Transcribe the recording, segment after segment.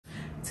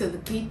To the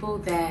people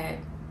that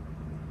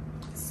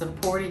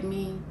supported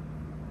me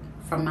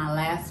from my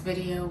last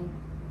video,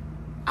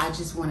 I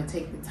just want to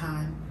take the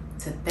time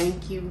to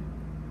thank you.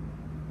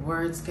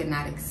 Words could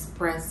not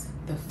express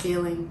the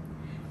feeling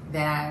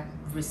that I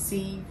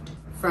received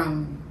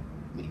from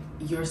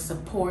your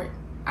support.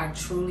 I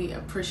truly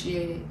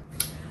appreciate it.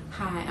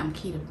 Hi, I'm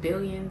Keita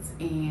Billions,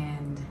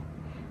 and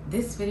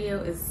this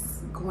video is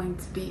going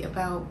to be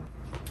about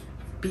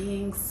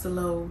being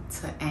slow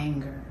to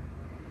anger.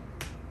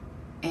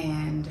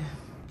 And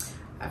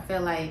I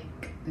feel like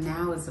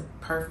now is a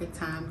perfect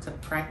time to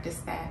practice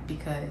that,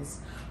 because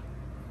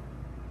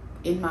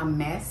in my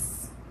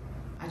mess,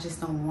 I just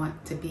don't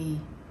want to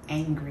be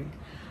angry.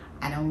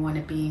 I don't want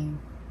to be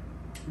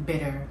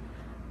bitter,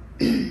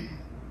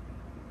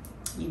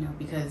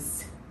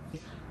 because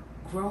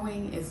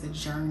growing is a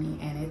journey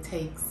and it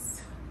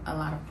takes a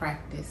lot of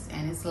practice.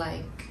 And it's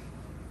like,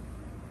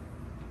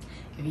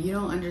 if you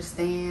don't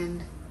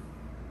understand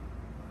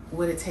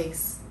what it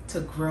takes to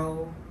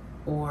grow,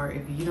 or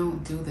if you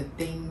don't do the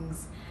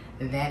things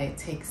that it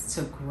takes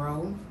to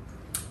grow,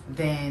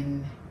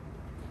 then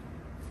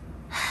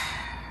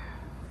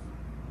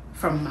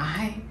from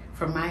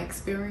my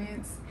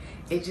experience,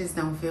 it just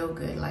don't feel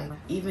good. Like,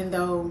 even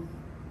though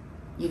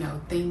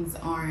things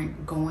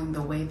aren't going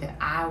the way that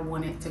I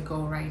want it to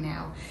go right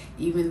now,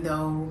 even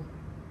though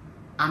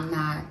I'm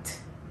not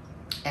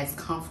as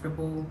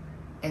comfortable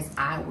as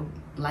I would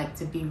like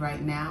to be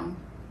right now,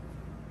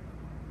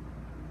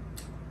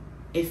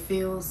 it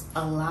feels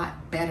a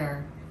lot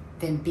better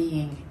than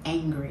being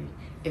angry.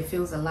 It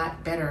feels a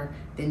lot better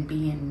than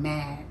being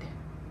mad.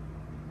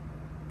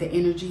 The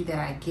energy that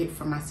I get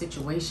from my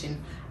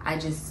situation,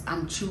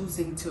 I'm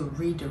choosing to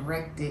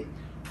redirect it,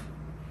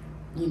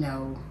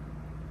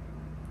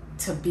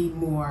 to be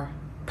more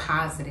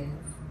positive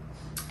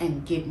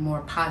and get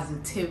more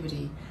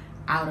positivity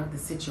out of the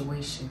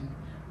situation.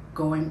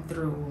 Going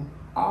through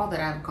all that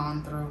I've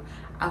gone through,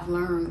 I've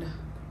learned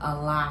a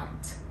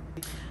lot.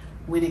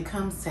 When it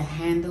comes to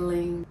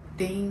handling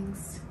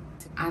things,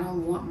 I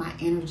don't want my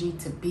energy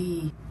to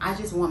be, I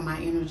just want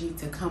my energy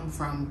to come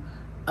from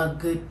a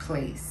good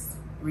place,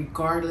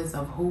 regardless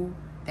of who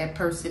that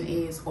person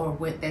is or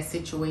what that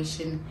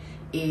situation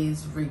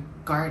is,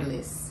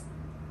 regardless.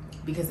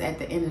 Because at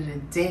the end of the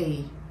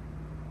day,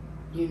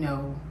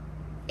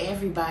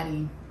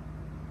 everybody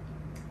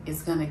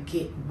is gonna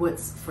get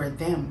what's for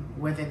them,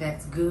 whether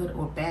that's good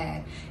or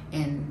bad.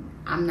 And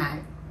I'm not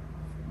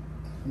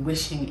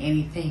wishing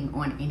anything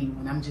on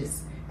anyone. I'm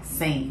just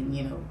saying,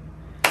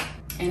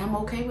 and I'm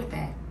okay with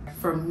that.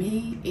 For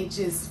me, it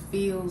just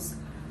feels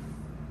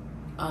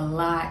a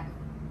lot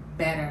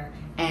better.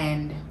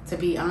 And to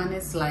be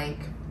honest, like,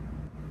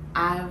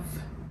 I've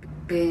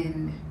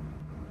been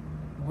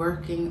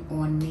working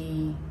on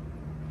me.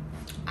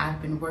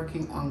 I've been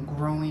working on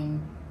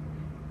growing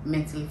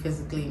mentally,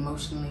 physically,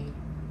 emotionally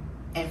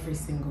every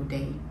single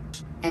day.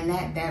 And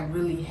that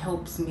really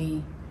helps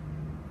me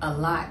a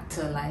lot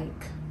to,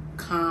 like,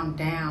 calm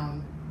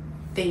down,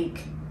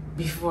 think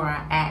before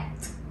I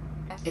act.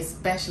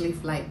 Especially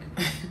like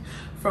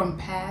from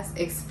past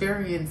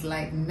experience,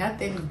 like,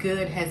 nothing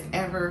good has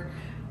ever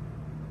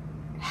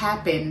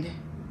happened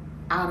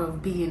out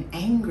of being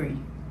angry,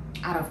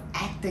 out of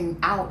acting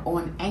out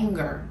on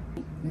anger.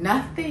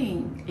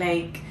 Nothing.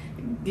 Like,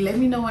 let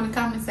me know in the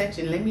comment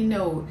section. Let me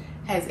know,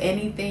 has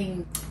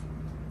anything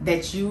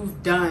that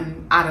you've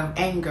done out of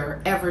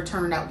anger ever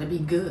turned out to be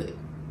good?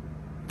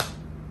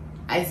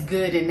 It's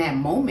good in that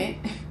moment,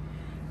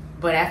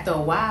 but after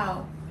a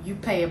while, you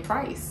pay a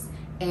price,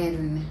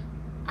 and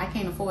I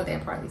can't afford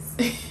that price.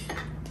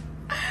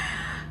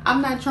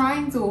 I'm not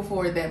trying to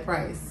afford that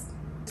price.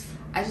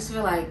 I just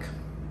feel like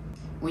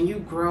when you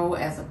grow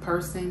as a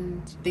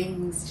person,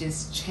 things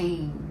just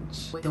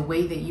change. The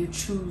way that you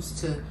choose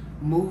to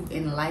move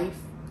in life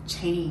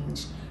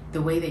change.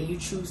 The way that you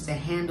choose to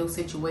handle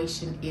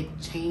situation, it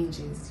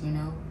changes,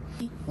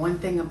 One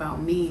thing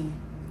about me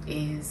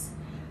is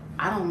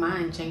I don't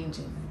mind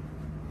changing.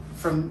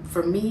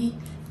 For me,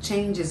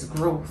 change is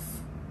growth,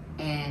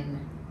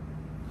 and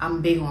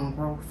I'm big on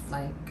growth.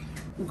 Like,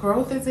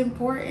 growth is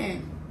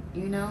important,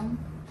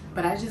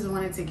 But I just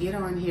wanted to get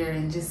on here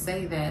and just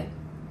say that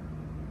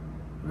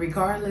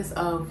regardless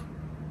of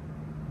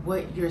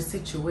what your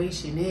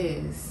situation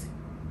is,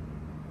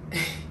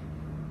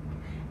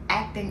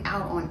 acting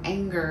out on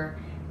anger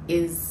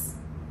is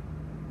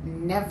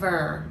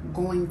never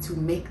going to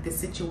make the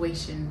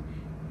situation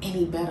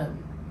any better.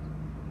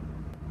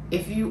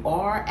 If you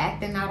are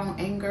acting out on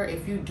anger,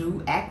 if you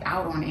do act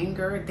out on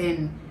anger,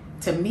 then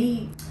to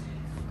me,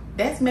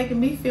 that's making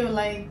me feel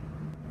like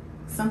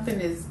something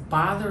is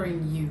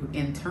bothering you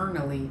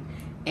internally,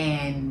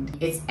 and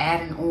it's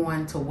adding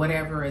on to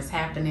whatever is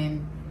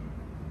happening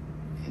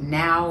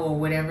now, or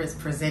whatever is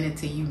presented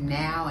to you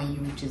now, and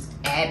you just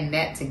adding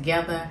that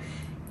together,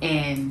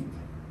 and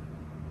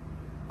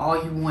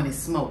all you want is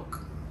smoke.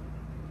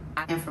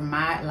 And for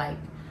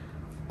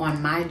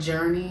on my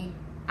journey,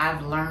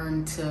 I've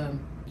learned to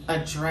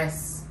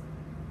address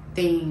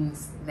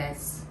things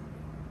that's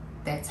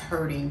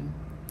hurting,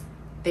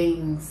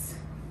 things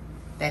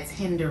that's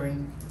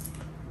hindering,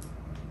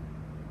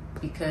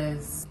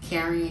 because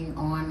carrying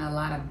on a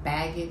lot of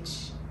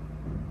baggage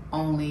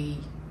only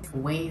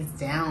weighs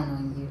down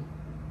on you.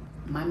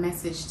 My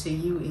message to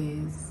you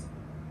is,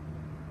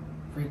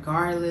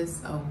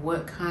 regardless of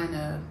what kind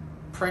of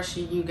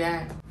pressure you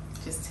got,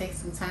 just take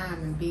some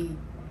time and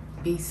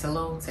be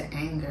slow to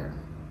anger.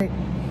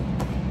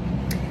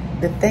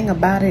 The thing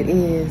about it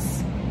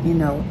is, you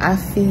know, I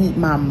feed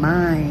my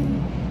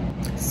mind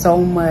so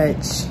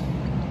much.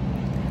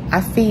 I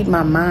feed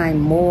my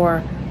mind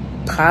more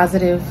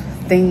positive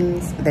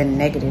things than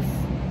negative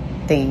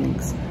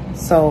things.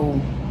 So,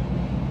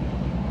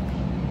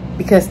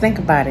 because think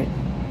about it.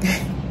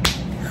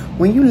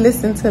 when you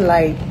listen to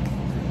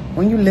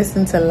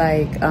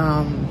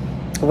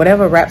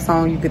whatever rap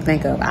song you could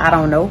think of, I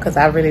don't know, because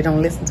I really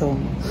don't listen to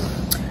them.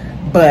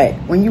 But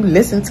when you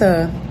listen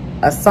to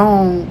a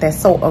song that's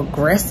so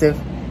aggressive,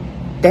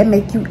 that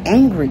make you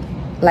angry.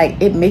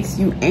 Like, it makes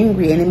you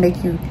angry, and it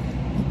make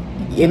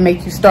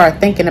you start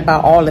thinking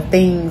about all the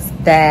things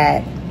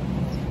that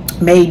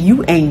made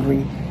you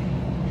angry.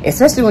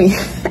 Especially when you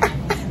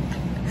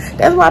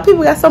that's why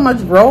people got so much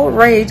road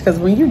rage, because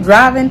when you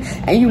driving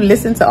and you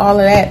listen to all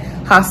of that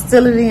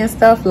hostility and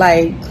stuff,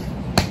 like,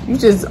 you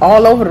just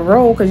all over the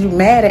road because you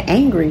mad and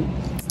angry.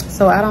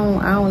 So I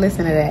don't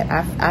listen to that.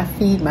 I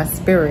feed my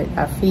spirit,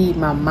 I feed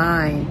my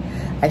mind,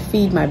 I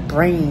feed my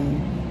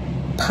brain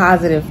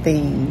positive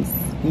things,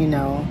 you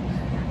know.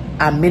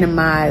 I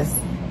minimize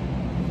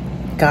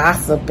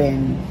gossip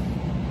and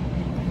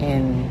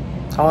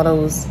all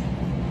those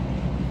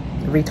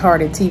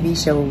retarded TV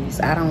shows.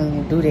 I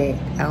don't do that.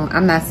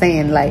 I'm not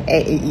saying, like,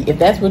 hey, if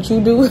that's what you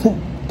do,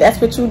 that's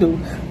what you do,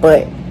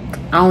 but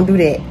I don't do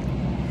that.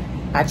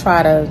 I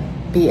try to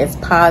be as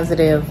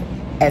positive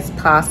as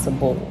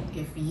possible.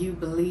 If you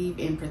believe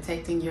in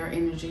protecting your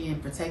energy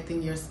and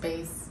protecting your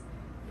space,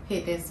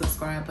 hit that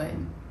subscribe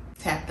button,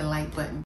 tap the like button.